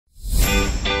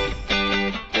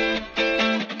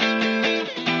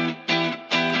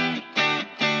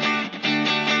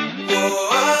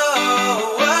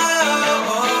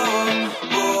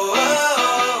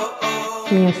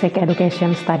Music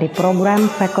Education Study Program,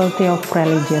 Faculty of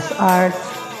Religious Arts,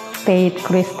 State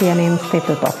Christian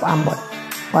Institute of Ambon,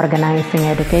 organizing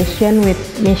education with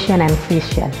mission and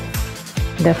vision.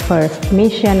 The first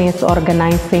mission is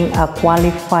organizing a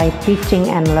qualified teaching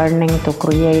and learning to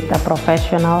create a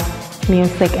professional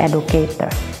music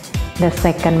educator. The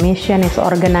second mission is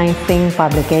organizing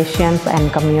publications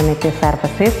and community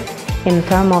services in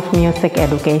terms of music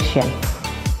education.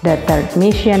 The third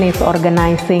mission is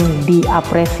organizing the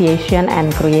appreciation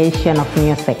and creation of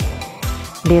music.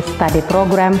 This study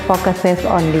program focuses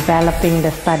on developing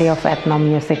the study of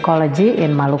ethnomusicology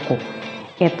in Maluku.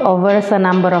 It offers a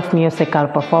number of musical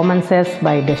performances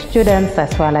by the students as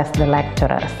well as the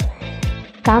lecturers.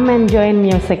 Come and join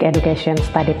Music Education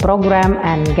Study Program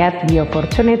and get the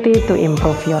opportunity to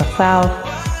improve yourself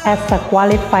as a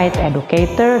qualified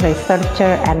educator,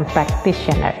 researcher, and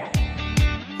practitioner.